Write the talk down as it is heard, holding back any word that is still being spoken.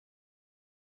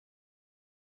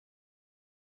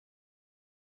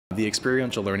The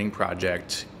experiential learning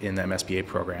project in the MSBA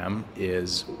program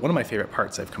is one of my favorite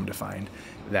parts. I've come to find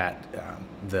that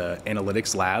the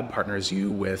analytics lab partners you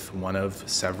with one of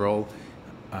several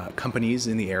companies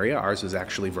in the area. Ours is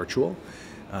actually virtual,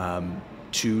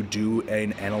 to do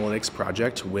an analytics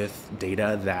project with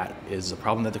data that is a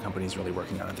problem that the company is really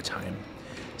working on at the time.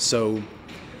 So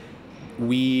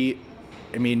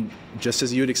just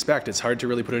as you would expect, it's hard to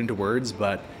really put it into words,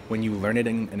 but when you learn it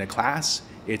in a class,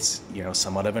 it's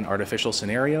somewhat of an artificial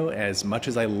scenario. As much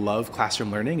as I love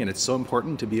classroom learning, and it's so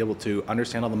important to be able to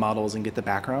understand all the models and get the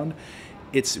background,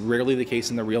 it's rarely the case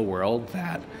in the real world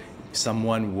that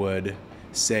someone would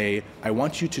say, I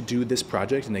want you to do this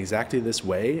project in exactly this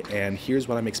way, and here's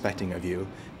what I'm expecting of you,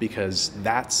 because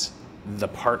that's the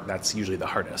part that's usually the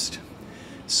hardest.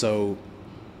 So,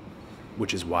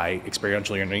 which is why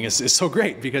experiential learning is so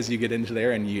great, because you get into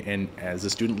there and as a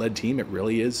student-led team, it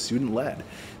really is student-led.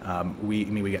 We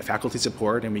get faculty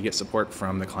support and we get support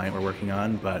from the client we're working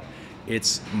on, but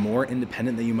it's more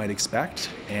independent than you might expect,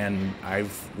 and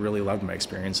I've really loved my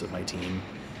experience with my team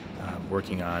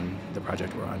working on the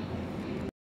project we're on.